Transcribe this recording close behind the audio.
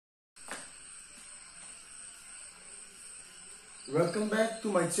Welcome back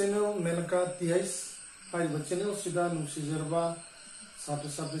to my channel Menaka TIs. Hi, my channel Sida Nusizerba Satu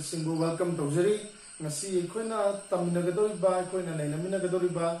Simbu. Welcome to Zeri. Nasi Koina Taminagadoriba, Koina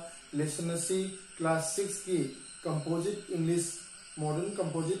Naminagadoriba, lesson C, class 6 ki composite English, modern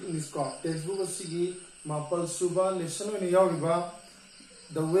composite English ko. Textbook Sigi, Mapal Suba, lesson in Yawiba,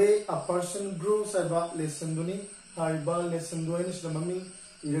 the way a person grows about lesson Duni, Hariba, lesson Duanish the Mami,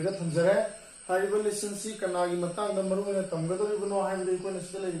 Iragat Hamzare. Hariba lesson C kanagi matang da maru na tamgadori bano haibde ko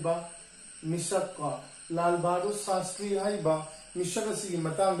nasdale ba misak ko Lal Bahadur Shastri haiba misak asi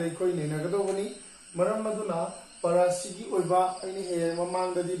matang dai koi ne nagado bani maram maduna parasigi oiba aini he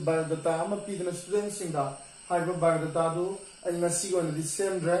mamang da di biodata ama pidna student singa haiba biodata do ai ngasi on di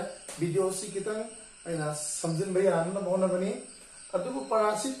same dra video si kitang aina samjin bai an na bona bani adu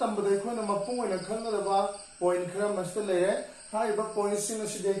parasi tambadai ko na mapung oina khanga da ba point khara masdale Haiba points in a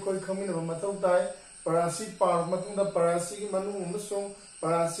city called coming of Matautai, Parasi Park, Matunda Parasi, Manu Musong,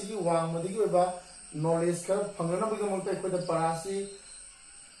 Parasi, Wang, Madiba, knowledge curve, Panganabigamota with the Parasi,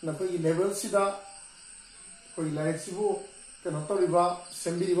 Napoli level Sida, for Laxibu, Kanatoriba,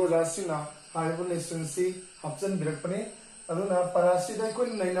 Sembigo Lasina, Haiba Nation C, Hudson Birapane, Aduna Parasi, I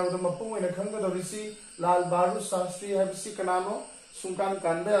couldn't name out the Mapu and a Kanga Dorisi, Lal Bahadur Shastri, have Sikanano, Sunkan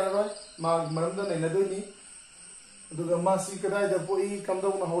Kanda, Mark Mandan and Naduni. Masi kadai da poi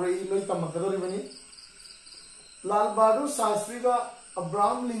kamdong na hore loi tamakadori bani Lal Bahadur Shastri ga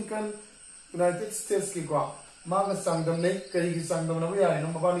Abraham Lincoln United States ki kwa maga sangdam nei kari ki sangdam na ya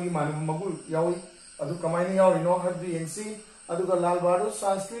no mabani ki manu magu yawi adu kamai ni yawi no hadri yensi adu ga Lal Bahadur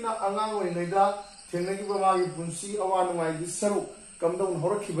Shastri na angang oi nei da thengna ki ba gi punsi awanu mai gi saru kamdong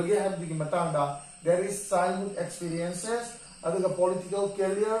hore ki bage hadri ki matang da there is childhood experiences aduga political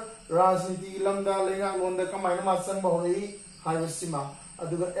career rajniti lamda lenga londa kamaina ma sang bahoi haibasima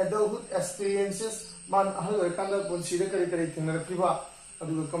aduga adulthood experiences man ahal kanda punsi de kari kari thingna rakhiba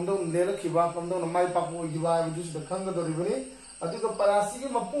aduga kamdong lera khiba kamdong mai papu giba vidus de khanga do ribani aduga parasi ge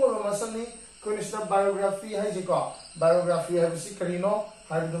mapu ma masani konishna biography hai jiko biography haibasi karino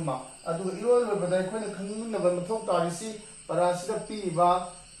haibduma aduga irol badai khone khangmin na ba mathok tarisi parasi da pi ba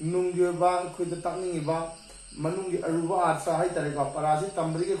nungge ba khoi da takni ba Manungi Aruba Arsa Hai Tareka Parasi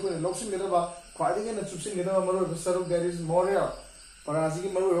Tambri Loxin Gedaba, Quading and Chupsin Gedaba Maro Saru, there is more Parasi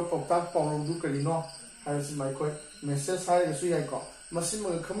Maru Potak Pau Ducarino, has my quite message high as we got.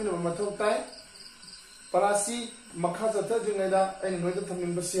 Massimo coming of Mato Tai Parasi Makaza Tajuneda and Whether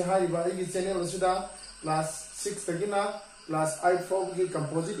Tamimbashi Hai by Channel Suda, class 6 Tagina, class 8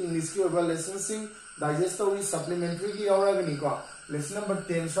 composite English licensing, digestive supplementary organica. Lesson number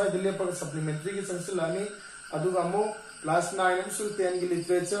 10, so I deliver supplementary Sansilani. Aduga mo class 9 amsung 10 gi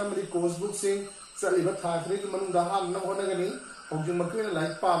literature amadi course book sing saliba thakre gi manung da han na hona gani hojung makwe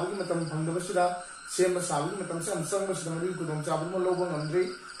like pa gi matam phangda basida sem sabu matam sam sang basida mari ku dong chabu mo lobo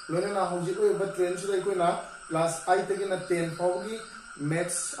ngandri lona na hoji oi ba train sida ko na class 8 gi na 10 phaw gi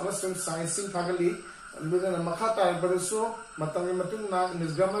maths amasung science sing thagali lona na makha ta baraso matam gi matung na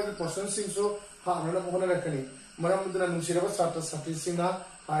english grammar gi portion sing so ha na hona rakani maram mudna nusiraba satra satri singa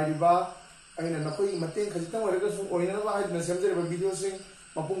hariba aina nakoi mateng khajitang waraga su oina ba haidna semjere ba video sing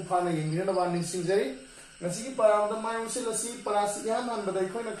mapung phana yengina na ba ning singjari ngasi ki param da mayu se lasi parasi yan han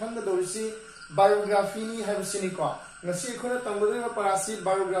badai khoina khanga dorisi biography ni habsini ko ngasi khoina tangore ba parasi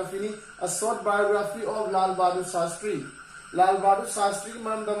biography ni a short biography of Lal Bahadur Shastri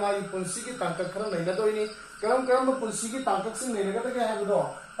maram da mai punsi ki tangka khara naina doini karam punsi ki tangka sing naina ga ga ha do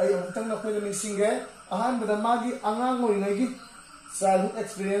ai tang na khoina ning singge ahan bada magi angang oi ngai gi childhood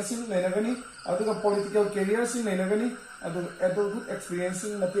experiencing nainagani aduga political careers in nainagani aduga adulthood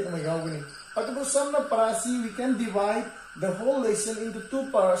experiencing nati amagawani aduga samna parasi we can divide the whole lesson into two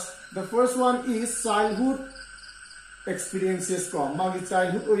parts. The first one is childhood experiences ko magi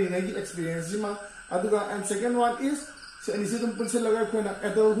childhood orinagi experience ma aduga and second one is so anisidum punse laga khoina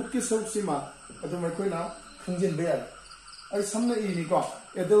adulthood ki sok sima aduma khoina khungjin be ai samna ini ko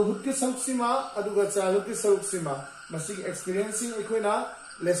adulthood ki sok sima aduga childhood ki sok sima Masig experiencing equina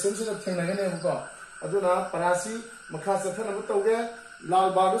lessons in a Tanagane go. Aduna, Parasi, Makasa Tanabatoga,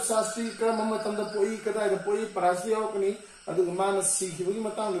 Lal Bahadur Shastri, Karamatam the Poi, Kada the Poi, Parasi Okani, Adugman, Sikhi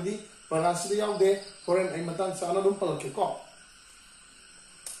Matangadi, Parasi out there, foreign and Matan Sanadum Palakiko.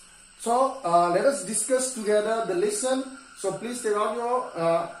 So, let us discuss together the lesson. So, please take out your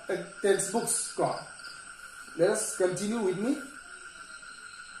textbooks. Let us continue with me.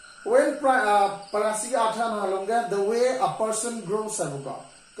 When Parasi Athan Halonga, the way a person grows Sabuka.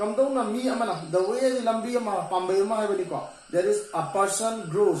 Come down na me amana, the way the Lambia Pambayama Haveliko. There is a person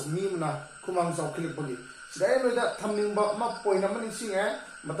grows, me na Kumang Sokilipoli. Today with that coming back my point I'm sing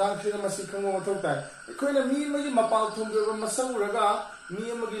matang sina masi khangmo mathau tai ekhoina mi magi mapal thumge masang uraga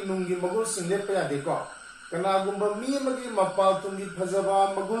mi magi nungi magul single pa ya de ko kana gumba mi magi mapal thumgi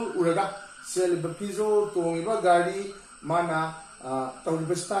phajaba magul uraga sel bapizo tongiba gari mana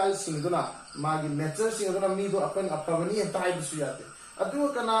tawriba style singduna magi nature singduna mi do akan apagani tai bisu yate adu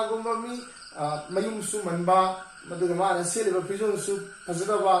kana gumba mi mayum su manba maduga mana sel bapizo su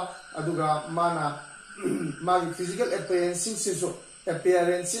phajaba aduga mana magi physical appearances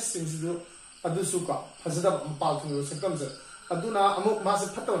singsu adu su ka phajaba mapal thumgi sakam se aduna amuk mase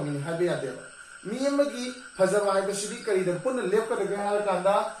phatawni habi yate mi amagi phajaba haiba sidi kari da pun lep ka daga har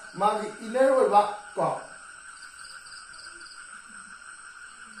kanda magi inner oiba ko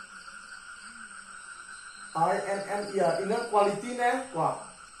inner quality ne ko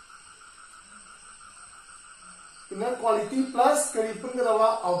inner quality plus kari pun garawa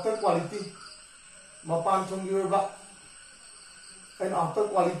outer quality mapan thongi oiba and outer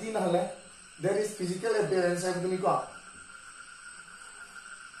quality na hale there is physical appearance have to ko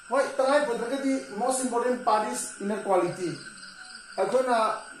Why, the most important part is inner quality.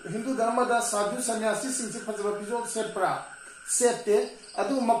 Akona Hindu Dharma da sadhu sannyasi singsi phajaba pijo setpra sette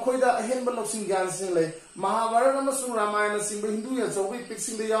adu makhoida ahenba loksing gyan sing le Mahabharata amasung Ramayana sing Hindu ya chawai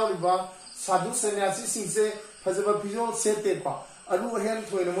picsing da yawriba sadhu sannyasi singse phajaba pijo sette pa adu ahen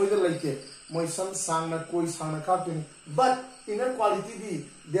thoina moida laike moi sam sangna koi sangna khapin but inner quality di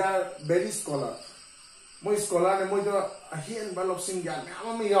they are very scholar moi scholar ne moi da ahen ba loksing gyan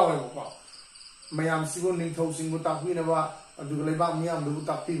ma yawe ba mayam sigo ning thau sing bu takwi na ba aduga leba miyam du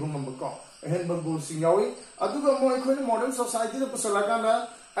takpi hum ba ko ahen ba gol sing yawi aduga moi khoi modern society da pasalaga na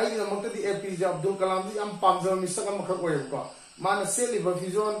ai na makta di APJ Abdul Kalam di am pamjam misak am khak oi ko mana seli ba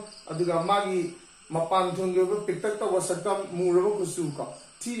vision aduga magi mapan thungge ba piktak ta wasakam muraba kusu ko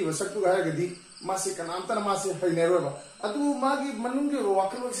thi ba saktu ga ga di masi kanam ta masi hainero ba adu magi manungge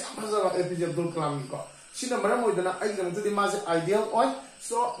wakal wa sam haza APJ Abdul Kalam ko sina maram oidana ai na makta di masi ideal oi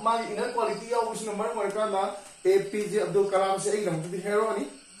so magi inner quality ya usna maram oi kana APJ Abdul Kalam se ai na makta di hero ni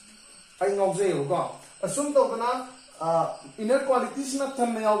ai ngauze ko asum to kana inner quality sina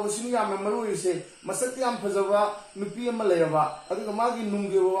thamna yaw sini ya memory se masakti am phajaba nupi am layaba adu magi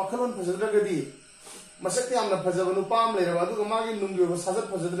nungge wakalon phajadagadi masakti am na phajaba nupa am layaba adu magi nungge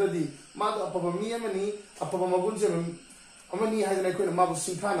sajat phajadagadi ma do apaba mi amani apaba magun se amani haidana ko na ma bu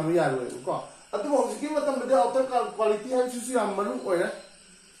singtha na ya ro ko adu hojiki matam de outer quality ha su ya maru oira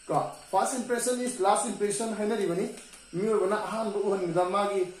ko first impression is last impression haina ribani mi bana han bu han da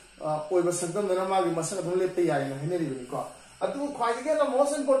magi oiba sakdam na magi masak dum le pe ya na haina ribani ko adu khwaige na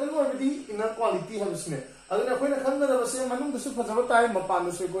most important wa bi inner quality ha usne adu na khoina khanna da base manung su phajaba tai mapan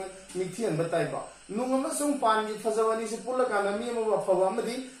su ko mithian batai ba nung ma sung pan gi phajaba ni se pula kana mi ma phaba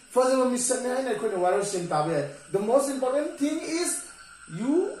amadi phajaba misak ne haina khoina waro sim tabe the most important thing is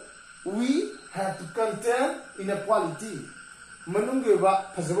we have to contain inner quality manung ge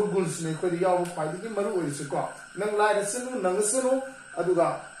ba phajaba goals ne khoi yaw pai di maru oi se ko nang lai da senu nang senu aduga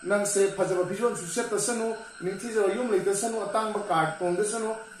nang se phajaba vision su set senu nithi jo yum le da senu atang ba card tong da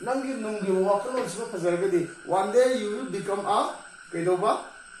senu nang gi nung gi wa ko su phajaba di one day you will become a kedoba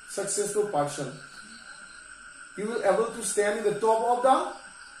successful person you will able to stand in the top of the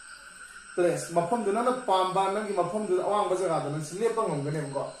place mafam du na pamba nang gi mafam du awang ba jaga da nang se lepa ngam gane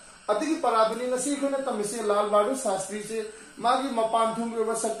ko atigi paradini ngasi khona tamise Lal Bahadur Shastri se magi mapan thum ge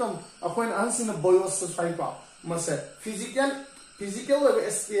ba saktam akoin ansina boyos sai pa mase physical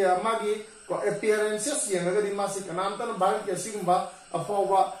we magi ko appearances yenga di masi kanam tan bharat ke singba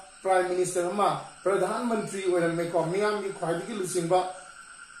afawa prime minister ma pradhan mantri oiram me ko miam gi khwadi gi lusingba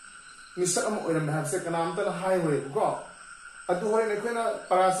misak am oiram ha se kanam tan highway ko adu hore ne khona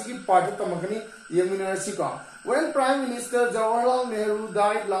parasi gi party tamakani yemina si ko when Prime Minister Jawaharlal Nehru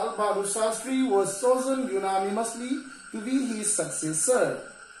died, Lal Bahadur Shastri was chosen unanimously to be his successor.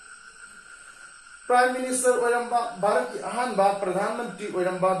 Prime Minister Oiramba Bharat ki ahanba Pradhan Mantri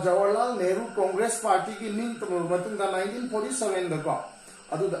Oiramba Jawaharlal Nehru Congress Party ki ning tamul matungda 1947 da ko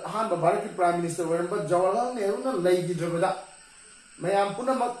adu ahanba Bharat ki Prime Minister Oiramba Jawaharlal Nehru na leigi drabada mayam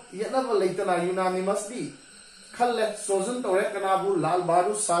punamak yanaba leitana unanimously khalle chosen tore kanabu Lal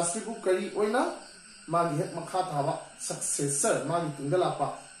Bahadur Shastri bu kari oina magi het makha thaba successor magi tungdala pa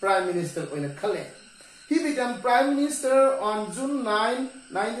prime minister oina khale he became prime minister on June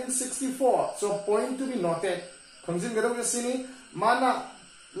 9 1964 so point to be noted khongjin garo sini mana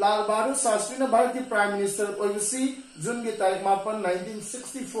Lal Bahadur Shastri na Bharat ki prime minister oisi June ki tarikh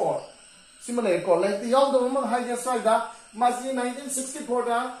 1964 simale ko like the yaw do ma ha ya saida maji 1964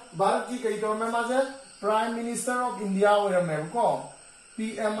 da Bharat ki kai do ma maje prime minister of India oira me ko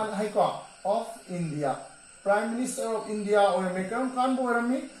PM hai ko of India Prime Minister of India or American kan bo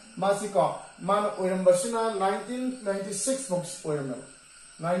rami masiko man oiram basina 1996 box oiram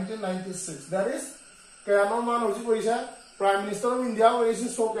 1996 that is kaya man hoji boisa Prime Minister of India or is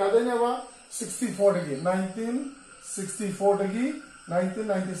so kya dene ba 64 dagi 1964 dagi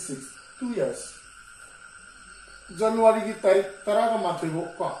 1996 2 years January ki tarikh tara ka matri bo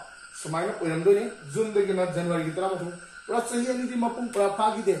ko sumaina oiram do ni June dagi na January ki tara matri Rasa ini di mapung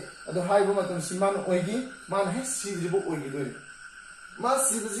pagi deh, atau hai bu macam siman oigi, mana hai si jibu oigi doi. Mas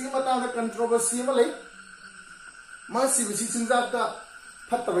si besi mata ada kontroversi malai, mas si besi cinta ta,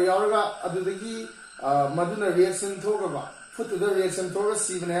 fatta bayar ga, adu degi maduna reaction thoga ba, foto da reaction thoga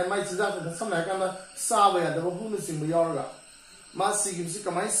si bene mai cinta ta sama kan da sa bayar da bu nu sim bayar ga. Mas si besi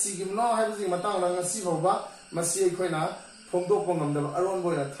kamai si gim no hai besi mata orang si bawa, mas si ikoi na pongdo pongam da aron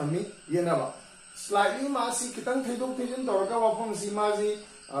boy na thami ye na ba. Slightly masi kitang thedok thejin dorga wapong si masi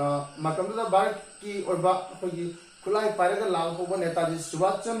matam da Bharat ki orba hogi khulai paraga lal ko Netaji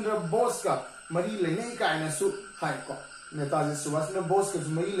Subhash Chandra Bose ka mari lene ka na su hai ko Netaji Subhash Chandra Bose ka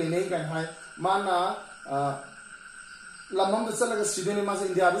mari lene ka hai mana lamam da salaga sidene masi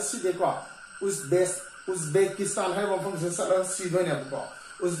India da side ko Uzbekistan hai wapong se salaga sidene ko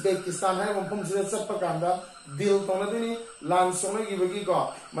Uzbekistan hai wapong se sappa kanda deal tona dini lan sona gi bagi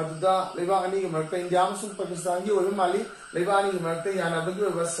ko maduda leba ani gi marta India amsung Pakistan gi obi mali leba ani gi marta yana bagi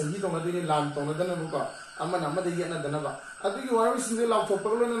oba sahi tona dini lan tona dana bu ko amma namma de yana dana ba adugi waru sinje law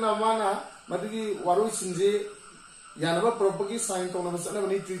thopaglo na mana madugi waru sinje yana ba propagi sign tona basana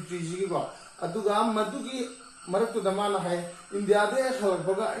bani tri ji gi ko aduga madugi maraktu damana hai India de khalak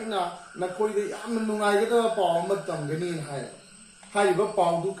baga ina na koi de yam nungai ga da paw matam gani hai ba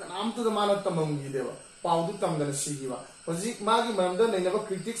paw du kanam tu damana tamam gi deba Paudu tamdana sigiwa hoji magi mamda nainaba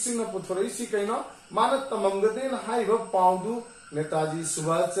critics na puthorei si kaino mana tamamgade na haiba paudu Netaji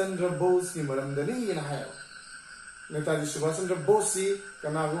Subhash Chandra Bose ki maramdani ina hayo Netaji Subhash Chandra Bose si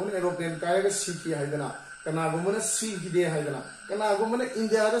kanagun aeroplane kaya ga siki haidana kanagumana siki de haidana kanagumana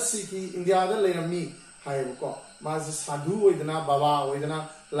India da siki India da leirami haiba ko mazi sadhu oidana baba oidana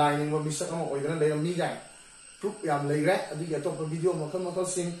lining wa misakama oidana leirami gai Proof yam leire adu ya top video makal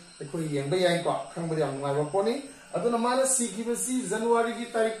sing ekoi yengba yai ko khangba yam ngai ba poni adu na mana sikhi basi January ki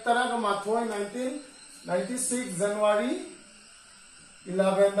tarikh tara ka mathoi 1996 January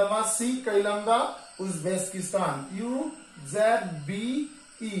 11 da ma si kailamda Uzbekistan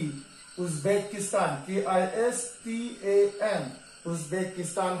Uzbekistan KISTAN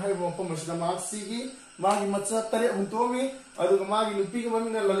Uzbekistan hai bo ko masla ma si gi magi matsa tare huntomi adu magi lupi ki mami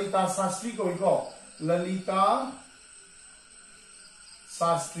na Lalita Shastri ko Lalita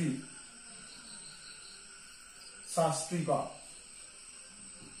Shastri ka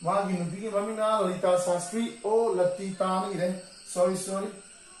wagi nubi ki mami na Lalita Shastri o Latita ni re sorry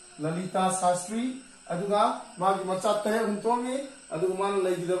Lalita Shastri aduga wagi macha tare huntomi aduga man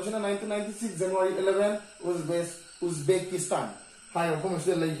lai gidabsana 1996 January 11 Uzbekistan hai ko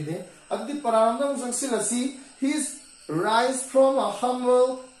masle lai gide adi paranam sangsilasi his rise from a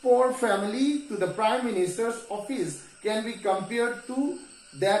humble poor family to the Prime Minister's office can be compared to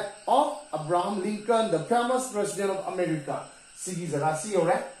that of Abraham Lincoln, the famous President of America. Sigi zarasi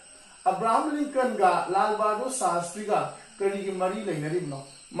ore. Abraham Lincoln ga Lal Bahadur Shastri ga kari ki mari lainari no.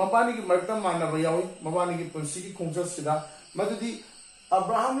 Mabani ki marta mana bayawi, mabani ki punsi ki khongsa sida. Madudi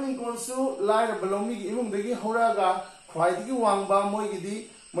Abraham Lincoln su lai balomi ki imum degi hora ga khwai ki wangba moi ki di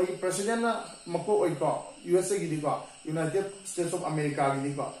moi president na mako oi ko USA ki di ko United States of America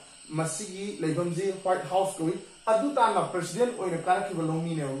ni ko masigi leibamji White House ko adu ta na president oina kar ki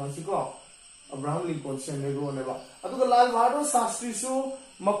balomi ne masiko Abraham Lincoln se ne ro ne ba adu ko Lal Bahadur Shastri su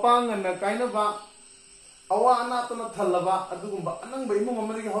mapang na kaina ba awa ana to na thalaba adu gumba anang bai mu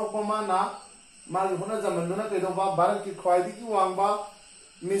mamari ho ko ma na ma gi hona zaman na te do ba Bharat ki khwaidi ki wangba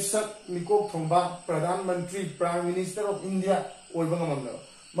misak nikok thongba Pradhan Mantri Prime Minister of India oiba ngamna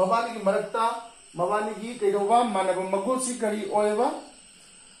mabani ki marakta mabani ki kaidoba manaba magosi kari oiba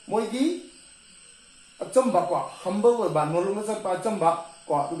moigi achamba ko humble ba nolunga sa pa achamba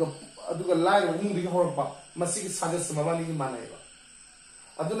ko aduga lai ro ngi horpa masigi suggest mabani ki manaiba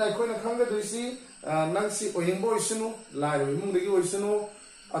aduna koina khanga doisi nangsi oyingbo isunu lai ro mung digi oisunu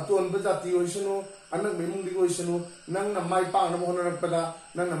aton bajati oisunu anak memung digi oisunu nang na mai pa na mohon rakpada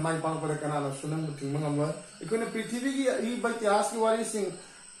nang na mai pa pada kana na sunang buting mangam ikoina prithvi ki I ityahas ki wari sing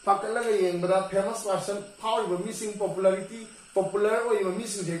pakalaga yengbada famous person power missing popular oi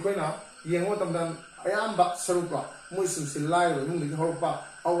missing je koina yengo tamdan ayamba sarupa muising silai ro nung horpa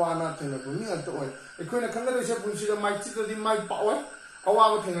awana thena bu mi anto oi ikoina khanga re se punchi da mai chi di mai pa oi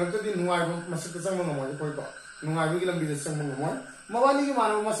awa thena to di nungai bu masik sang mo mo koi ko nungai bu ki lambi de sang mo mo mawani ki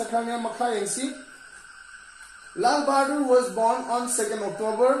mano masakha ne makha yengsi Lal Bahadur was born on 2nd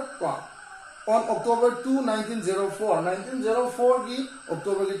October on October 2, 1904. 1904 की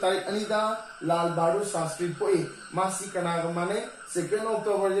October की तारीख अनिदा लाल बहादुर शास्त्री पोई मासी कनागा माने 2nd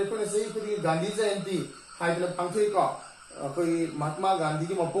October ये कोई सही कोई गांधी जयंती hydel पंखे का कोई महात्मा गांधी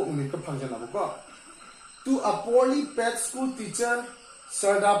की मपोक उन्हीं का फंक्शन अब को. To a poorly paid school teacher,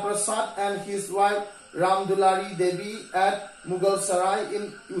 Sardar Prasad and his wife Ramdulari Devi at Mughal Sarai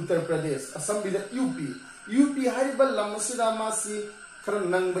in Uttar Pradesh. Assam with UP. UP haribal lamasida masi karang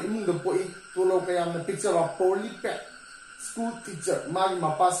nang ba imung da poi tulo kayam na picture of poorly paid school teacher. Magi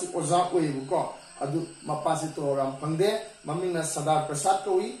mapasi oza oibu ko. Adu mapasi to ram pangde maming na Sardar Prasad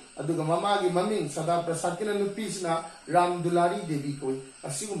koi. Adu ga mamagi maming Sardar Prasad kina nupis na Ramdulari Devi koi.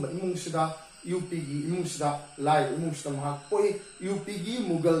 Asigum ba imung sida UP gi imung sida lai imung sida mahak poi UP gi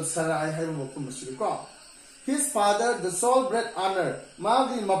Mughal Sarai haibu makum masiri ko. His father, the sole breadwinner,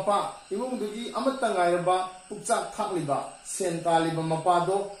 magi mapa imung dugi amatangai ba pukchak thakliba sentaliba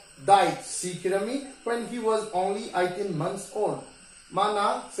mapado died sikirami when he was only 18 months old.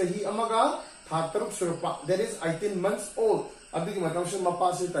 Mana sahi amaga thataruk surpa, that is 18 months old. Abdi matam se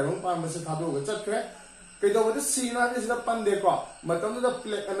mapa se tayong pa mase thado ga chakre kaido wada sina is na pande ko matam da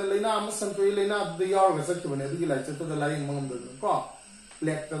plek ana leina am santoi leina the yaw ga sakki bane abdi lai chato da lai mangam do ko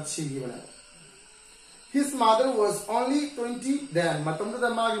plek ta sigi bane. His mother was only 20 then. Matam da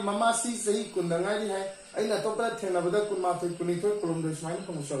magi mama si sahi kundangai di hai. Ai na to pra thena bada kunma thoi kunithoi kulum do ismail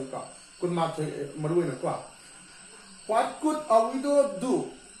ko musol ka. Kunma thoi maru na ko. What could a widow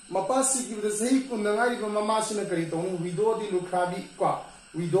do? Mapa si ki bada sahi kundangai ko mama si na kari to widow di lukhabi ko.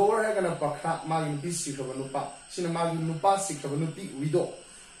 Widower hai kana pakha magi pi si ka nupa. Sina magi nupa si ka nupi widow.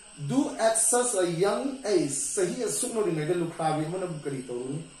 Do at such a young age sahi asukno ri ngai da lukhabi mana kari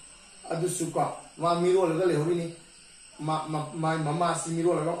to adu suka ma miro laga lehori my mama si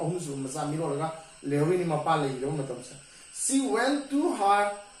miro laga ohmusu masa miro laga lehori ni mapa lagi lo matam sa. She went to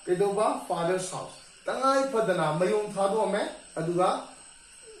her kedoba father's house tangai padana mayong thado me aduga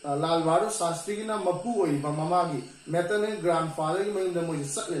Lal Bahadur Shastri na mapu oi ba mama gi maternal grandfather gi mayong da mo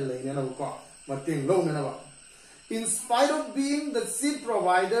satle lai na ko mating lo na ba. In spite of being the chief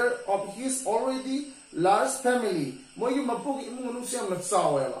provider of his already large family moy mapu gi imung nu siam na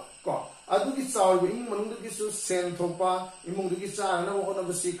chawa ba ko adu ki chaw bi imung manung gi su sen thopa imung gi cha na ho na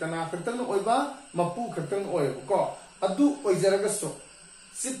basi kana khatang oiba mapu khatang oi ko adu oijaraga so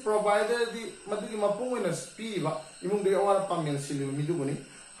chief provider di madu gi mapu na spi ba imung gi awara pamel silu mi du ni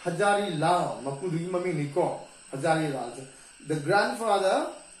Hazari La mapu gi mami ni ko Hazari La. The grandfather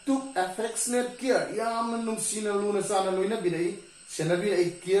took affectionate care yam nung sina lu na sana lu na binai senabi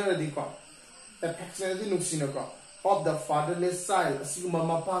ai care di ko affectionate nung sina ko of the fatherless child asigma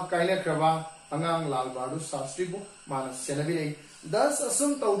mapa kaina kraba angang Lal Bahadur Shastri bu mana senabi. Thus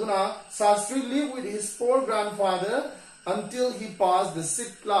asum tauduna Shastri lived with his poor grandfather until he passed the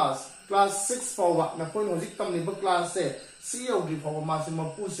 6th class. Class 6 forward na koi hojik tam ni ba class se CEO di forward ma se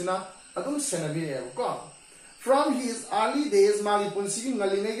mapu sina adum senabi ko. From his early days magi punsi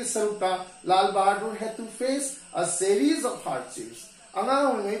ngaline ki saruta Lal Bahadur had to face a series of hardships.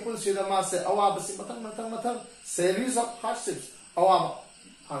 Angang ngai punsi da ma se awa basi matang series of hardships awa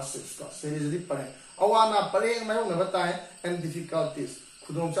hardships ka series di pare awa na pare mayong na batai and difficulties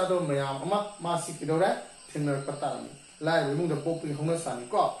khudong cha do mayam ama ma si ki do re thingna patami lai mung da popi hongna sani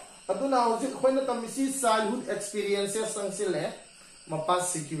ko aduna hoji khoina tamisi childhood experiences sang sile mapa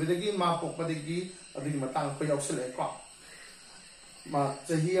si ki bedagi ma pok padagi adi matang ko yoksile ko ma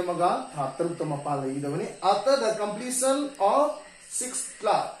chahi amaga tha taruk to mapa lai da bani after the completion of 6th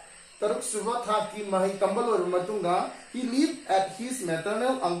class Taruk Suba Thaki Mahi Kambal or Matunga, he lived at his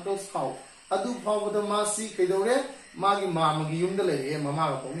maternal uncle's house. Adu Pavada Masi Kedore, Magi Mamagi Yundale,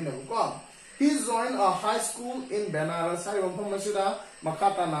 Mama Pomina. He joined a high school in Benares, Masida,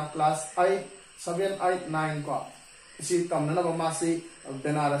 Makatana, class 8, 7, 8, 9. She Tamana Masi,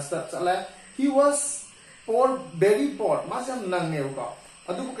 Benares. He was poor, very poor, Masam Nangneoka.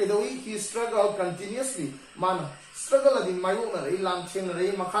 Adu Kedoi, he struggled continuously. Man. Struggle di mayong na ilang chen na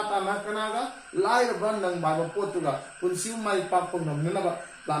makata na kanaga lair ban ng baba potuga punsiu mai papong nam na ba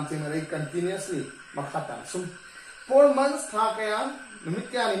lam chen na continuously makata sum 4 months tha kaya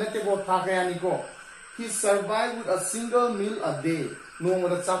numit kaya ni nate bo tha kaya ni ko he survived with a single meal a day no mo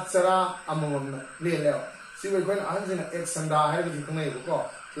da chak chara among na le le si we ko an jin ek sanda hai bi ko nei ko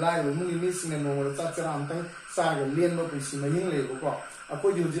lair mu ni sing no mo da chak chara am tang sa ga lien no punsi ma yin le ko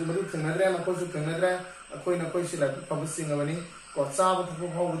ako ju jin ma du theng na dre ma ko su theng na dre akoi na koi sila pabusing awani ko chaba thu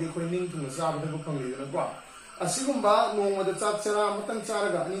ho di koi ning thu chaba thu phangli na ko asigumba nongma da chak chara matang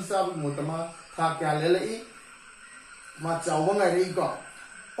charaga ani sabu motama tha kya le le ma chawba ngai ri ko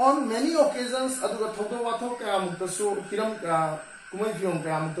On many occasions, aduga thodo watho kaya muktasu hiram kumai fiong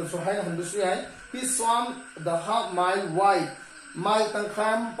kaya muktasu hai handusu hai. He swam the half-mile wide, mile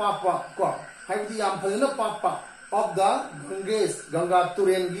tangkham papa ko. Hai di yam phajana papa of the Ganga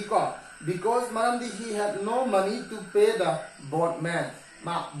Turengi ko. Because maramdi he had no money to pay the boatman.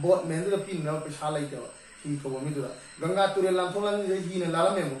 Ma boatman the pin no peshalai ko. He ko mi dura. Ganga Turen lam tholan he ne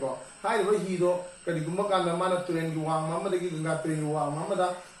lala me ko. Hai ro he do kadi gumma kan mana Turen gi wang mama de Ganga Turen gi wang mama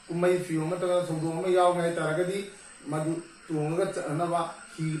da kumai fiong ma ta thodo ma yaw ngai taragadi madu tuonga na ba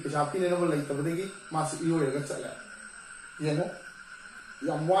he peshapi ne no lai tabadegi mas iyo ga chala. Yemo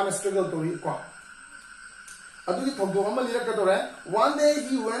yam one struggle to ko. One day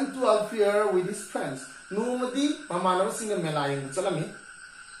he went to Alfier with his friends. Numadi Mamanav Singh Melayan Salami.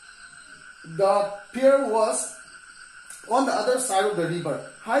 The pier was on the other side of the river.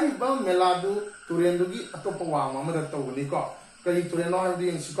 Haiba Meladu Turendugi Atopawa Mamada Toguniko. Kari Tureno have the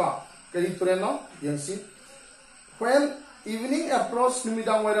Yansika. Kari Tureno Yansi. When evening approached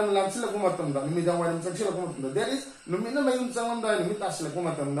Numidam Wadam Lansilakumatanda, Numidam Wadam Saksilakumatanda. There is Numina Mayun Samanda and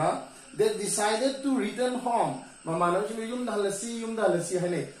Numitaslakumatanda. They decided to return home. Mamano yum the halasi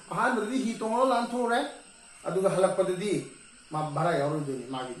hane. A hundred he told Lantore. Adu the halapadi. Mabara Yorudi,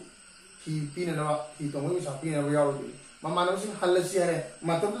 Magi. He pinna, he told me something of Yorudi. Mamano halasi hane.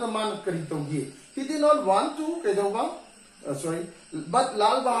 Matam the man Karitogi. He did not want to Kedova. But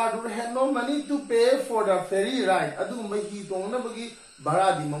Lal Bahadur had no money to pay for the ferry ride. Adu he told Nabagi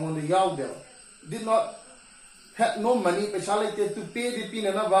Baradi Mamon the Yaudel. Did not. Had no money to pay the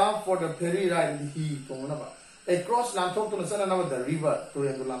Pinanava for the ferry ride he across Lantok to the Sananava the river to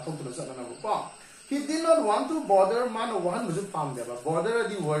Lantok to the Sananava. He did not want to bother man one was found there, but bother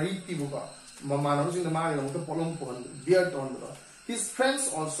the worried people. Mamma in the man of the Polum beard on the his friends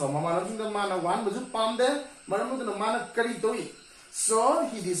also. Mamma in the man one was found there, Maramu the man of Karitoi. So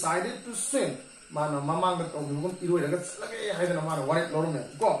he decided to swim. Mana Mamma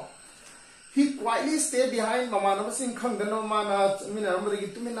go. He quietly stayed behind Mamma Singh Kangano Mana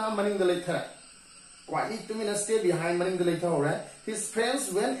Tumina Maning the later. Quietly Tumina stayed behind Maning the later. His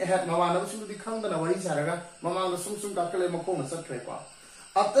friends went ahead Mamma to the Kangana Waisaraga, Mamma Sumsum Kakale Makona Satrepa.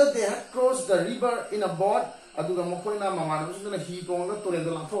 After they had crossed the river in a boat, Aduga Mokoina Mamma was going to heat on the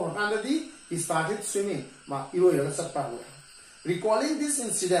Torendolato. And he started swimming. Recalling this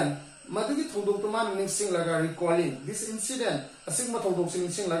incident, Madugi Todokman Ningsing Laga recalling this incident, a Sigma Todoxing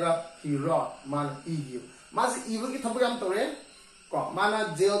Laga, he wrote Man Evil. Mas Evil Tabam Tore,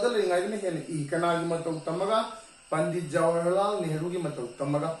 Mana jail the Lingagan and E. Kanagi Tamaga, Pandit Jawaharlal Nehrugi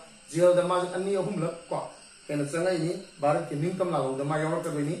Tamaga, jail the Mas Ani Humla, and a Sangai, Barak Ninkam Lao, the Mayor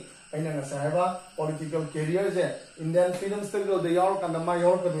Kabini, and a Sahaba, political careers, Indian freedom struggle, the York and the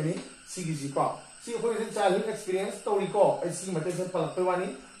Mayor Kabini, Sigisi Kwa. See for his childhood experience to recall, I see Matation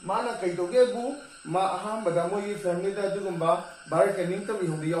Palapani. Mana Kaitogebu, Maham, Badamoy, family that Dugumba, Barak and Ninka, we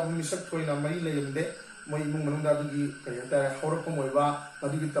have the Yomisak Toy and Mari Layde, Moy Munda Dugi, Kayata, Horokomoiva,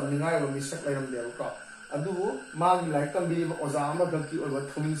 Madugi Tamina, or Misak Layam Delka. Adu, Mag like them be Ozama, Gaki, or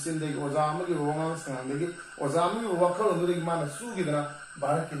Tumisin, the Ozama, the Romans, and the Ozami, Waka, and the Man of Sugina,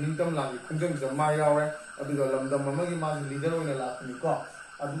 Barak and Ninkam Lagi, conjunct the Maya, Aduga, the Mamagi Man leader in a Lapinica,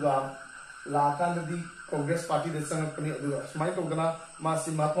 Aduga. Lakan di Congress Party the Sang of Smite Ogana,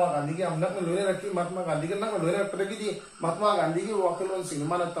 Masi Matma Gandhi, I'm not going to Matma Gandhi, not going to Pregidi, Matma Gandhi, Wakalon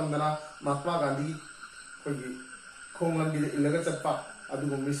Sinamana Tamdana, Matma Gandhi, Kongan Illegata, Adu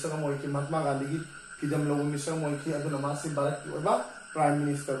Mr. Moiki, Matma Gandhi, Pidam Low Mr. Moiki, Aduna Masi Barak, Prime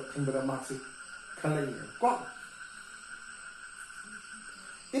Minister Kimbra Maxi, Kalay.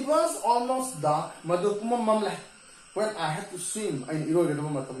 It was almost dark, Madukuma Mamla, when I had to swim in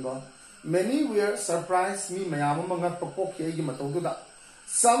Iroga. Many were surprised me,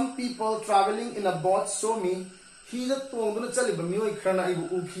 some people traveling in a boat saw me. He that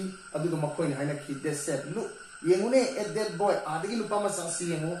they said, look, at that boy,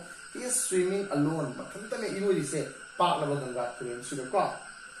 he is swimming alone. But say, Part of Ganga Turen, Sugar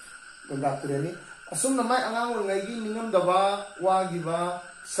Ganga Tureni. Assume the my angang Ningam Dava, Wagiva,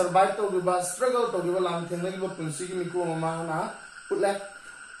 survive to give struggle to give a lamb, Mahana, put left.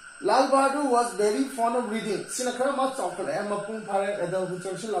 Lal Bahadur was very fond of reading. Sinakara mat chawkal Emma Pung Pare Adel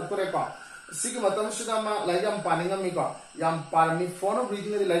Huchangshil Latoreka. Sigimatam Shidama, Layam Paningamika, Yam Parami, fond of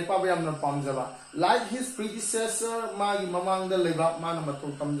reading the Laipa Yam Pamjava. Like his predecessor, Magi Mamang the Leva,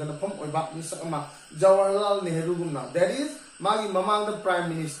 Manamato Tamjanapum, or Bak Nisakama, Jawaharlal Nehru Gumna. That is, Magi Mamang the Prime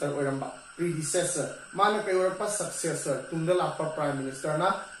Minister, Oramba, predecessor, Manaka successor, Tundalapa Prime Minister,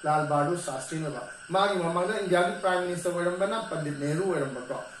 na Lal Bahadur Shastrinava. Magi Mamang the Indian Prime Minister, Orambana, Pandit Nehru,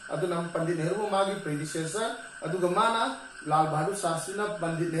 Orambaka. Adunam Pandit Nehru Magi predecessor, Adugamana Lal Bahadur Shastri na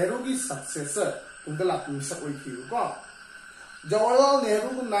Pandit Nehru ki successor tungda la pusak oi ki ko Jawaharlal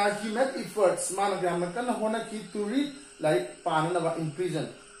Nehru na he made efforts man kan hona ki to read like panana in prison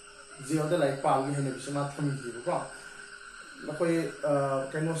jail da like pa gi hene bisma thami ki ko na koi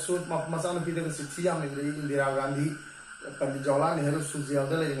kano suit masana pi da sithi am ne Indira Gandhi Pandit Jawaharlal Nehru su jail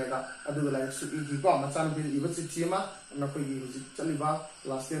da le nga adu like su ki ko masana pi iba sithi ma na koi gi chaliba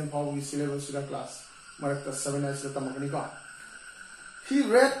last 10 paw gi syllabus da class marakta 7 as ta magani ko He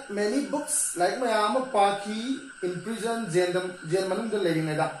read many books like Mayama Paki in prison jail manum the lady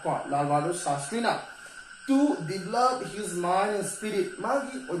na ko Lal Bahadur Shastri na to develop his mind and spirit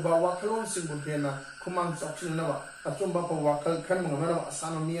magi oi ba wakalon singbo kena kumang option na ba achumba pa wakal khan mo na ba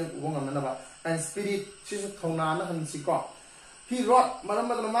asana mi ubong na ba and spirit sisu thona na han si ko he wrote maram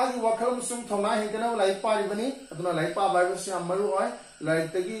magi wakalon sum thona he kana lai pa ri bani aduna lai pa bible si amaru oi lai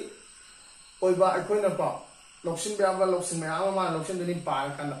tagi oi ba akoi na pa Lokshin Biamba Loksin Mayama Lokshin Denim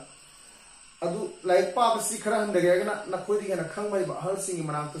Park and Adu like Papa Sikara and the Gagana, Nakudi and a Kangway, but her singing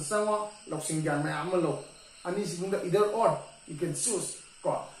Manaka Sama, Loksin Jan Mayamalo. And this is either or you can choose.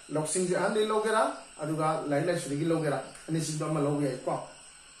 Loksin Jan de Logera, Aduga, Laila Shigi Logera, and this is Domaloga.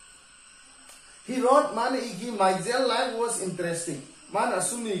 He wrote, Man, my jail life was interesting. Man,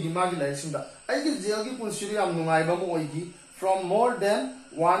 assuming Magilation that I get Jelgi Punshiriam Numaimo from more than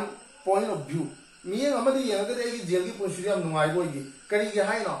one point of view. Me and Amadi Yaga Jelgi Punshiriam Nuaibogi, Kari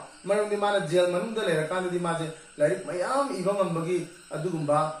Haino, Maramana Jel Manunda Lerakana di Maje, like Mayam, Ivan Magi,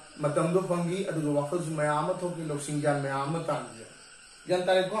 Adugumba, Matamdo Pangi, Adu Waffles, Mayama Toki, Loxingan, Mayama Tanja.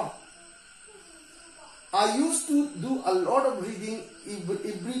 Yantareko. I used to do a lot of reading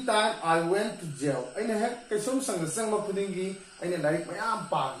every time I went to jail. I had Kasum Sang the Sangma Pudingi, and like Mayam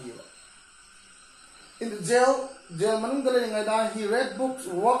Pagi. In the jail Manungala, he read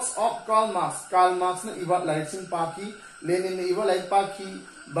works of Karl Marx. Karl Marx na iba Leipzig Paki, Lenin na iba like Paki,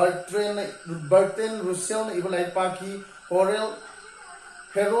 Bertrand Russell na iba like Paki,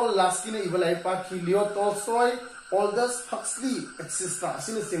 Harold Lasky na iba like Paki, Leo Tolstoy, Aldous Huxley, etc.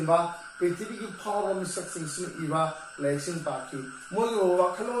 Sino simba, Prithvi ki power of sing sino iba Leipzig Paki. Moyo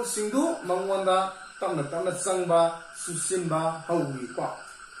wakalo singdu mangwanda tamna sangba susimba hawi kwa.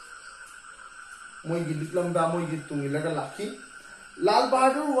 Lal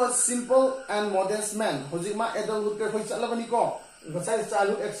Bahadur was simple and modest man. Hojima adulthood ke khoi chalabani ko. Ngasai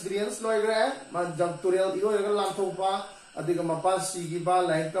childhood experience loigre ma tutorial iro lamthopa adiga mapasi gi ba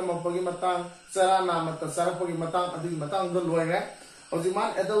like ka mapagi matang sarana mata sarapagi matang adiga matang do loigre.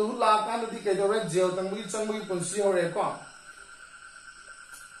 Hojima adulthood la kan di ke dore jail tangbi changbi punsi hore ko.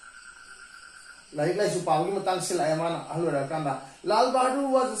 Like Supagi Matang Silayamana Alura Kanda. Lal Bahadur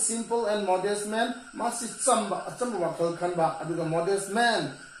was a simple and modest man. Masi Chamba Wakal Kanba, Aduga modest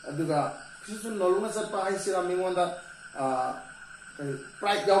man. Aduga Kisun Noluna Sapa Isira Mimonda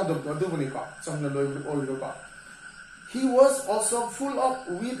Pride Yaw Dubunika, some of the old. He was also full of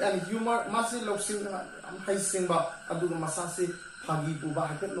wit and humor. Masi Loxin Haisimba, Aduga Masasi, Pagi Puba,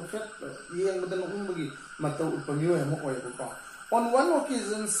 Haket Lofet, Yang with the Umbugi, Mato Upamu and Mokoyaka. On one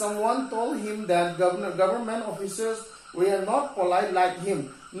occasion, someone told him that government officers were not polite like him.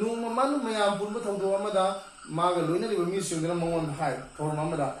 Someone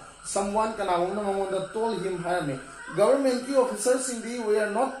told him, government officers indeed were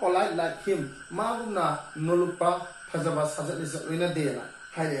not polite like him.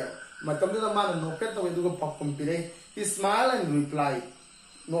 He smiled and replied,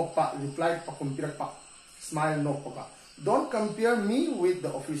 Smile. Don't compare me with the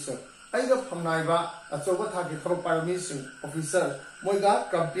officer. I got from Naiva, a Sobotaki permission officer. Moiga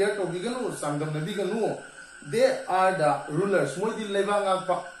compare to Viganu, Sandam Viganu. They are the rulers. Moidi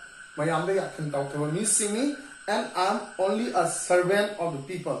Levanga Mayambe can talk to missing me, and I'm only a servant of the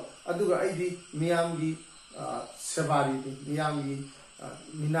people. Aduga ID Miami Savari, Miami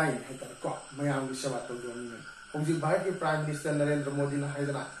Minai Hatarko, Miami Savato. Oji Bhai Prime Minister Narendra Modi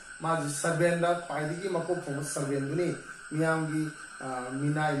Haidana. Maji Sarvenda, Paidiki Mako from Sarvenduni, Miangi,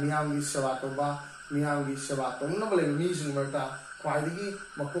 Minai, Miangi Shavatoba, Miangi Shavato, Nobel Mission Verta, Paidiki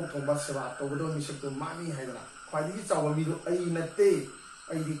Mako from Basavato, Mishako Mami Hydra, Paidiki Tawamido, Ainate,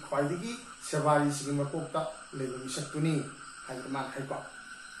 Aidi Paidiki, Shavari Simakota, Level Mishakuni, Hydman Hypa.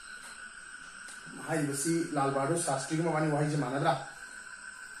 Haibasi, Lal Bahadur Shastri Mani Wajimanadra.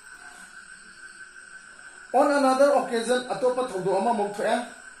 On another occasion, Atopa Todoma Mokta.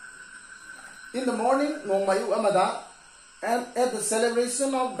 In the morning, Nomayu Amada, and at the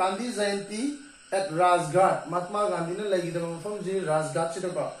celebration of Gandhi Jayanti at Rajghat, Mahatma Gandhi lagi from Rajghat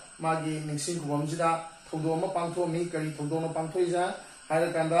Chitaka, Magi Nixing Wamjida, Todoma Panto, me, Kari Todoma Pantoja,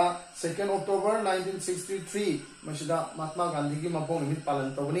 Harakanda 2nd October 1963 Masida Mahatma Gandhi ki mapong nimit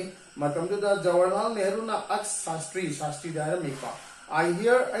palan tawni matamduda Jawaharlal Nehru na aks Shastri dara meka. I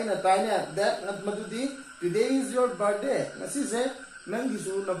hear aina taina that madudi today is your birthday. Nasi se nangi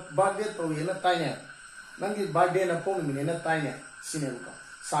su na birthday tawi na taina nangi birthday na pong nimit na taina sineruka.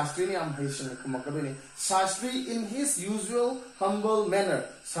 Shastri ni am haishin kumakabini. Shastri in his usual humble manner.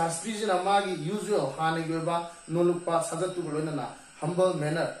 Shastri jina magi usual hane gyoba nolukpa sajatu goloina na humble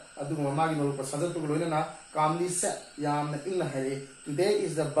manner. Adu magi nolukpa sajatu goloina na calmly said yam na ingna hai. Today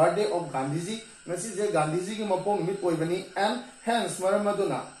is the birthday of Gandhiji. Nasi je Gandhiji ki mapong nimit oibani and hence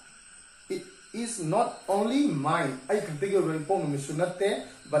maramaduna. It is not only mine. I can take a repong nimit sunate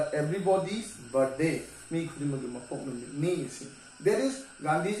but everybody's birthday. Me khudimagi mapong nimit me isi. There is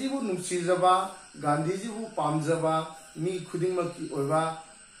Gandhiji bu nungsijaba, Gandhiji bu pamjaba, mi khudingmaki oiba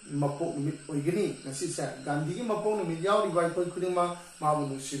mapok nimit oigani nasi sa Gandhi ki mapok nimit yauriba koi khudingma mabu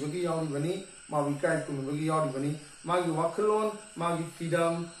nungsibagi yauribani, mabu ikai kunubagi yauribani, magi wakhalon, magi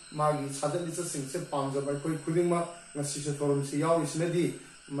freedom, magi sadalisa singse pamjaba koi khudingma nasi sa torum se yaurisinadi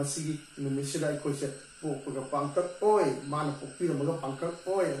masigi numisida koi se pokpaga pangkat oi mana pokpiramaga pangkat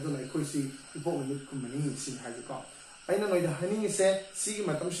oi aduna koi si ipok nimit kumani sin haika. Aina noida haning se sigi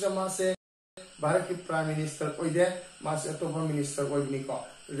matam shama se Bharat ki Prime Minister oide mas atopa minister oibni ko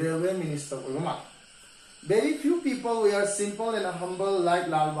railway minister oigama. Very few people we are simple and humble like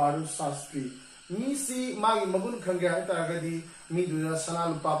Lal Bahadur Shastri. Mi si magi magun khangge hai taragadi mi duda sana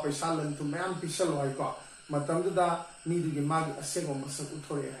lupa paisa lantu mayam pisal hai ko matam duda mi dugi magi asego masak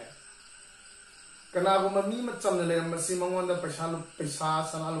uthore hai. Kanaguma mi macam le masi mangonda paisa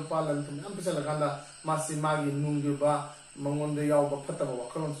sana lupa lantu mayam pisal laganda masi magi nungjuba mangonda yauba phataba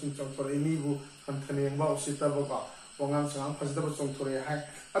wakhalon sing chongthore mi bu hanthane usitaba ba wangam sang phasdaba chongthore hai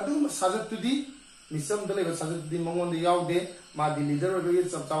adu sajatudi misam dale sajatudi mangonda yaude ma di leader obe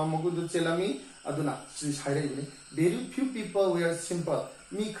chapchawa magudu chelami aduna si haire ni very few people we are simple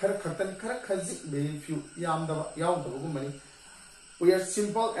mi khar khatan khar khaji very few yamda yaudaba gumani. We are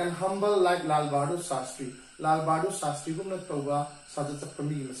simple and humble like Lal Bahadur Shastri. Lal Bahadur Shastri gumna tawba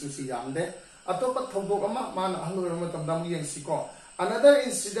sajatapami masisi yamde. Atopa thobok ama man ahlu rama tamdam yang siko. Another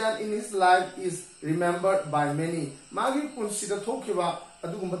incident in his life is remembered by many. Magi punsida thokiba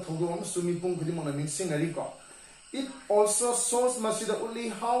adugumba thobok ama sumi pung khudi mona ningsinari ko. It also shows masida only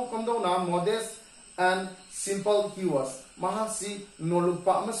how kamdona modest and simple he was. Mahasi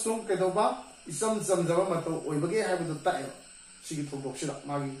nolupa ama sum kedoba isam zamjaba mato oibage habidu tayo. Sigi thobok sida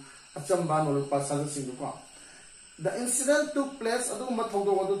magi achamba nolupa saja sinduko. The incident took place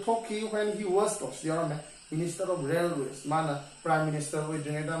when he was Minister of Railways. Mana Prime Minister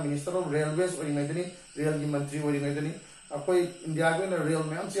Minister of Railways or Rail Mantri or India rail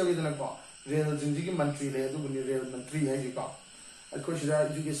man rail Jinji Mantri rail Mantri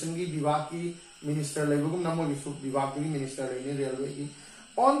education Bivaki Minister Labugum Namo Bivaki Minister Railway.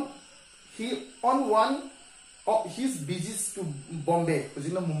 On one of his visits to Bombay,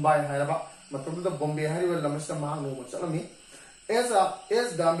 Mumbai, Hyderabad. Bombay as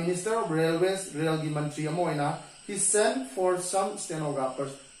the Minister of Railways, Rail Mantri Amoina, he sent for some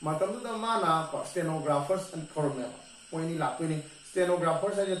stenographers. Matamda mana stenographers and cornell. When he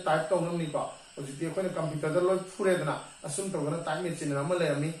stenographers are typed on Nipa, or the computer like Furedana, assume to a time machine and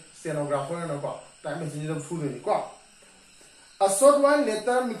Malay stenographer and a time machine of food. A short while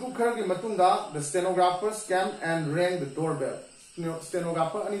later, Mikukargi Matunga, the stenographers came and rang the doorbell.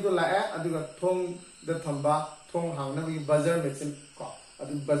 Stenographer anido lae aduga thong the thamba thong hangna bi buzzer machine ko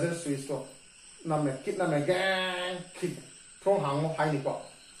adu buzzer switch ko name kit name gang kit thong hangmo haini ko.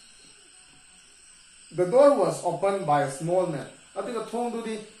 The door was opened by a small man. Aduga thong du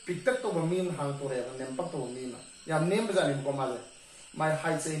di piktak to ba min hang to re nem pak to min yam nem ba jani ko male my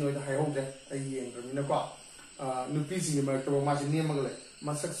height say no the high hode ai yeng ko min ko nupi sing ma to ma si nem magle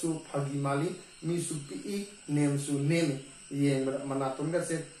masak su phagi mali mi su pi nem su nemi Yeng manatunga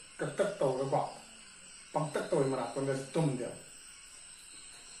se katak to ba pangtak to manatunga tum there.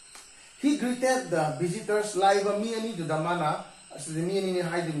 He greeted the visitors live me ani to the mana as the me ani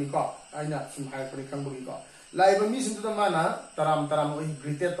hide me ko aina sum hai pari kangbu ko live me sim to the mana taram he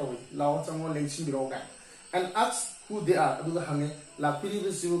greeted to lao chango lengsin biro ga and asked who they are adu hange la piri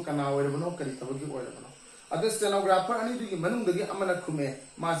bisu kana ore bono kari tabagi ore bono adu stenographer ani du manung dagi amana khume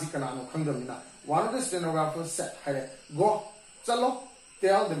maji kana no khangdamina. One of the stenographers said, go, chalo,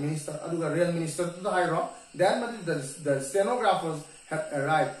 tell the minister, aduga rail minister to the higher. Then the stenographers have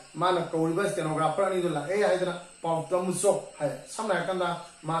arrived. Mana kauriba stenographer ani dula, hydra, Pautamuso, some like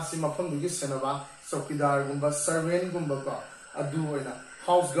Massima from the Gisenova, Sokidar Gumba, Servant Gumba, Adu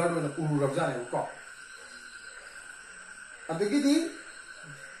house guard when Urabzan. At the Gidi,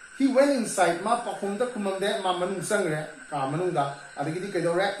 He went inside, ma pakhumda kumamde ma manung sangre ka manungda adagidi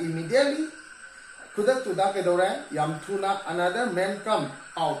kedore immediately kudak tuda kedore yam thuna another man come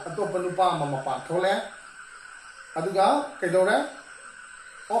out atopa nupa ma mapan thole aduga kedore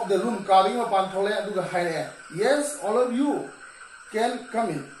of the room carving mapan thole aduga haire yes all of you can come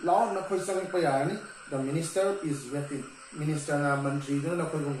in law na khoi sang payani the minister is waiting minister na mantri do na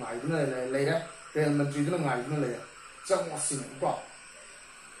khoi ngai do na leira real mantri do na ngai do na leira chang wasin ko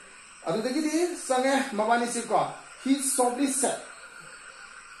adudagidi sange mabani si ko he softly said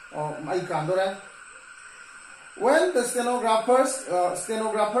oh my kandora when the stenographer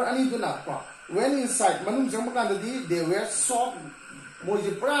ani do na ko when inside manung jang makandadi they were shocked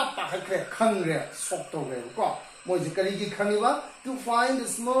moji pra pa khre khangre shock to re ko moji kari gi khangiba to find a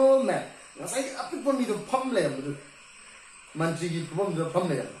small man ngasai apipo mi do phamle mu mantri gi pom do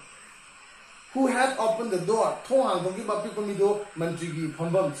phamle who had opened the door thong ang dong gi ba people mi do mantri gi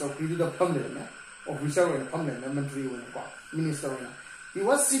phambam so ki do phamle na officer when phamle na mantri when ko minister when he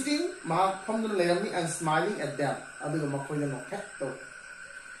was sitting ma phamle le mi and smiling at them adu ma khoi no khet to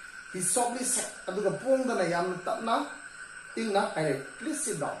he softly said adu ga pong da na yam tapna tingna hai please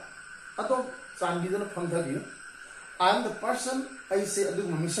sit down ato chan gi do pham tha gi I am the person I say adu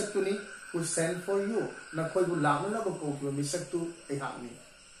ma misak tu ni who sent for you na khoi bu la na ba ko bu misak tu ai ha ni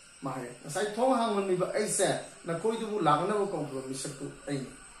Mahe, asai thong hang man mi ba ai se na koi du la na ko ko mi sak tu ai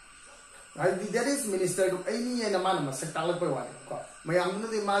right that is minister du ai ni na man ma sak ta la pa wa ko mayam na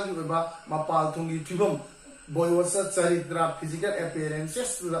de ma gi ba ma pa thong gi thibam boy was a charitra physical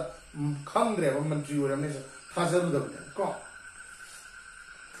appearances to the khang re ba mantri ora ne tha jaru da ko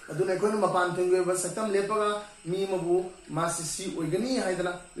adu ne ko ma pan thong ge ba sakam le pa ga mi ma bu ma si oigani hai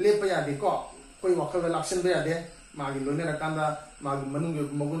da le pa ya de ko koi wa ka lakshan ba ya de magi lone na kanda magi manung ge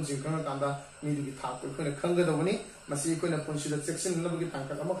magun sing khang kanda mi du gi thak ko khone khang ga dawani masi ko na punsi da section na gi thang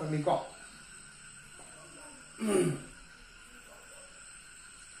ka ma khang ko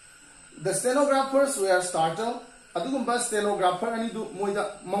the stenographers were startled adugum ba stenographer ani du moida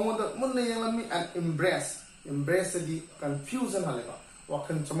mangoda mun na yang mi and embrace the confusion haleba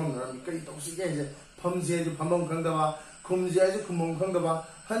wakhan chamam na mi kai to si ge je phamje ju phamam khang da ba khumje ju khumong khang da ba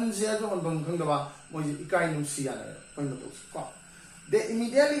hanje ju honbang khang da ba moi ikai num si ya na point to ko they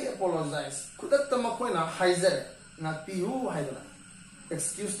immediately apologized kudat ta ma khoi na haizer na piu haidana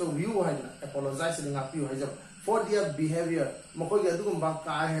excuse to view haidana apologize na piu haizer for their behavior ma khoi ga dugum ba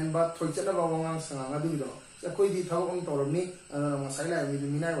ka hen ba thoi chana ba wangang sanga nga du do sa koi di thau ong to ni ma sai lai mi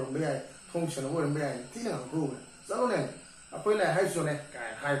mi nai ba ya thong chana wo ba ya ti na ko sa lo ne akoi lai hai so ne ka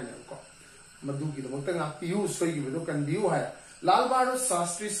hai ne ko madu gi do ta nga piu soi gi do kan view hai Lal Bahadur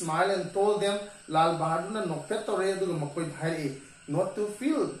Shastri smiled and told them, Lal Bahadur na nokpet to re du makoi dhari not to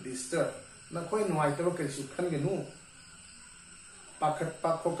feel disturbed. Na koi nuai to ke su khan ge nu. Pakhat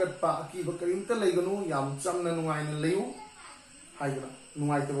pa khokat pa ki ba karim ta lei ge nu yam cham na nuai na leu. Hai ga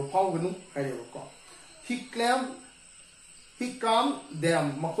nuai to phau ge nu hai re ko. He calmed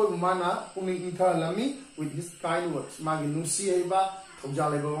them makoi mana puni itha lami with his kind words. Magi nu si ai ba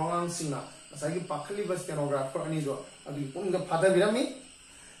thojal ai ba wangang singna. Asagi pakhali ba stenographer ani do adi punga phada birami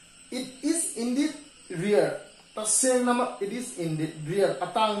it is indeed rare taseng nama it is indeed rare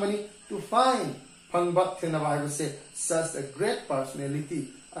atang mani to find phangba thena ba ha se such a great personality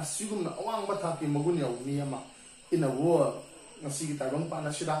asugum na awang ba thaki magun yaw ni ama in a world ngasi ta bang pa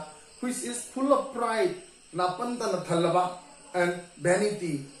na sida which is full of pride na panta na thalaba and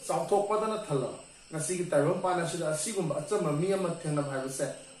vanity sauthok pa na thalaba ngasi ta bang pa na sida asigum ba achama mi ama thena ba ha se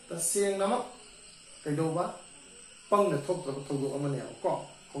taseng nama kaido ba pang na thok to thodo amane ko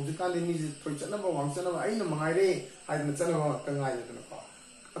hojik kan ni thoi chana ba wang chana ba ai na mangai re ai na chana ba ka ngai na ko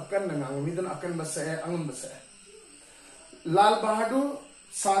akan na ngang mi dan akan ba se angam ba se Lal Bahadur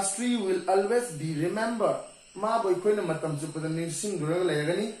Shastri will always be remembered ma boy koi na matam chu padan ni sing durag la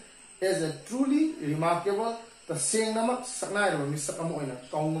gani as a truly remarkable the seng nama saknai ro mi sakam oina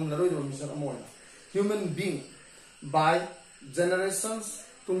kaungum na ro do mi sakam oina human being by generations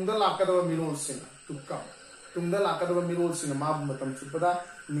tungda lakadaba mirol sing to come tungda lakadaba mirol sing ma matam chupada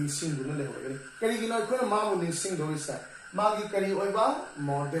ningsing dun le hoye kari gi noi khona ma bu ningsing do isa ma gi kari oiba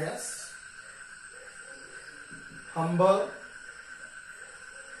modest humble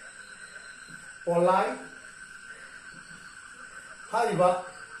polite haiba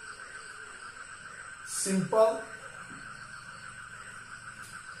simple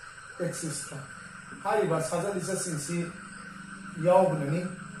existent haiba sajalisa singsi yaw bunani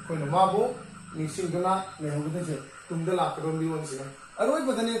koina mabu ningsing duna ne hobudin se tumda lakadon bi won sina aroi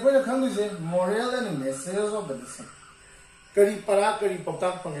badani koina khangdu se moral and message of the lesson kari para kari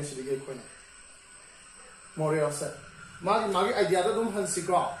patak pange se ge koina moral se मागी idea दो दुम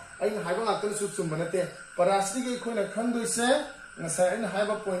हंसिको अइन हाइबा ngaktan su chum banate parasi ge khoina khangdoi se ngasa ain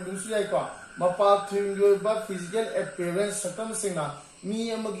haiba point du su yai ko mapa thingyo ba physical appearance satam singna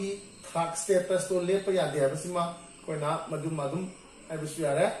mi amagi thak status to le pa ya de basima khoina madum ai bisu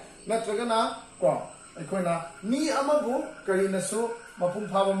yare natragana ko khoina mi amagu karina su mapum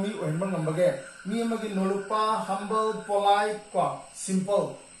phaba mi oinma ngambage mi amagi nolupa humble polite ko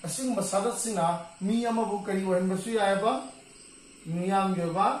simple asing masadat sina mi amagu kari oinma su ya ba niyam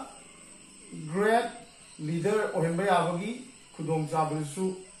yoba great leader ohenba yabagi khudong chabusu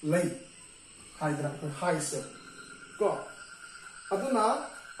lei haidra ko haise ko aduna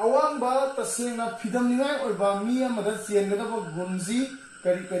awang ba tasena phidam ningai oiba mi amada siengada ba gunji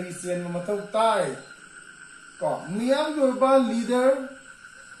kari sien mathau tai ko miyam yoba leader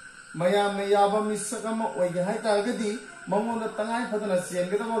mayam me yaba misakama oige hai targadi mamonda tangai phadana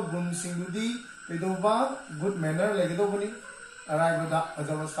siengada ba gun singudi kedoba good manner legedo bani arai bada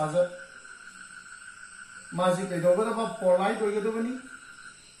ajaba saja माजी कैदोबा polite होगदबनी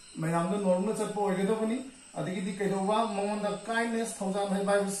ma'am normal चप होगदबनी अदगी कैदोबा मंगोंद kindness थौजान है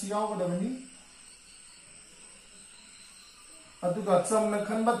bye सियावगदबनी अदुगा चमन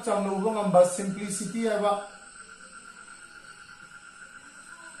खनबा चमन उबंगंबा simplicity हैबा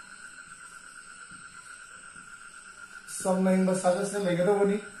समनंगबा साजसे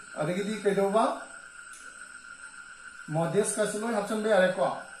लेगदबनी अदगी कैदोबा modest का सिलोय हपसन बे आरे को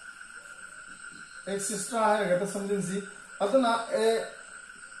extra है अगर तो समझें सी अतुना a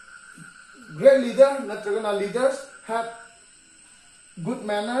great leader नत्रगना leaders have good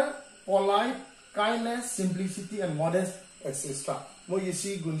manner, polite, kindness, simplicity and modest etc. वो ये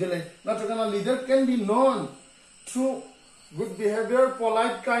सी गुंजले नत्रगना leader can be known through good behavior,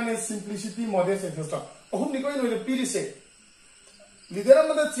 polite, kindness, simplicity, modest etc. अहुम निकोई नोइले पीरी से leader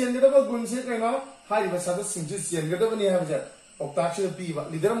अमदा चेंगदा बा गुंजे कहना हारी बसा तो सिंचे चेंगदा बनी है बजा Octaxia piva,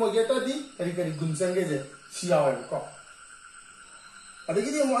 leader mogeta di, kari gunsange siawa ko.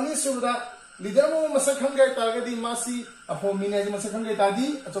 Adagi mo ani subda, leader mo masakhangai targadi masi, apo mine masakhangai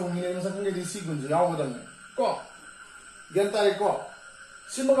tadi, ato mine masakhangai di si gunjawa dan ko. Gantare ko.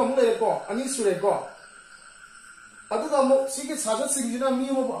 Simaga mo ko, ani sure ko. Aduga mo sige sajat singjina mi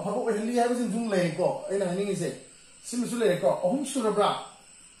mo habo heli ha sin jung le ko. Aina haningi se. Simsule ko, ohum surabra.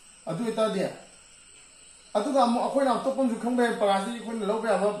 Adu eta dia. अतुगा मो अखोइना तोपन जु खंबे परासी कोन लोबे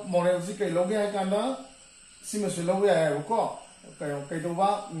अब model सि कै लोगे है काना सिमसु लोगे है को कैदोबा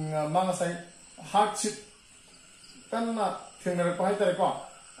मांगा साइ हार्डशिप तन्ना थेंगर को हाइ तरे को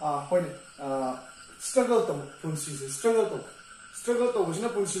होइने स्ट्रगल तो पुंसी स्ट्रगल तो बुझना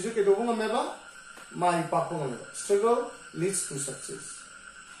पुंसी जे कैदोबा मेबा माइ पापो ngam struggle leads to success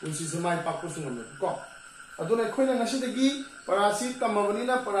पुंसी से माइ पापो सुंगम को अदुना खोइना नसिदगी परासी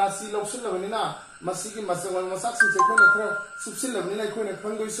तमबनिना परासी लौसलबनिना मसीगी मसंगल मसाक सिंचे खोइना खरा सुबसिलबनिना खोइना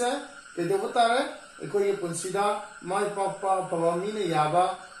खंगोइसे केदोबा तारे एखोइ पुंसीदा माइ पापा पवामीने याबा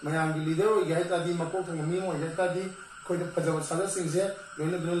मयांगी लीडर हो गयतादी मकोक थंगमी हो गयतादी खोइना फजब सादा सिंचे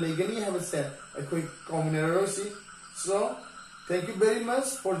लोइना दुन लेगनी हैबसे एखोइ कॉम्बिनेरोसी so thank you very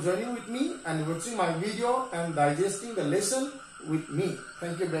much for joining with me and watching my video and digesting the lesson with me.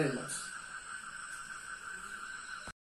 Thank you very much.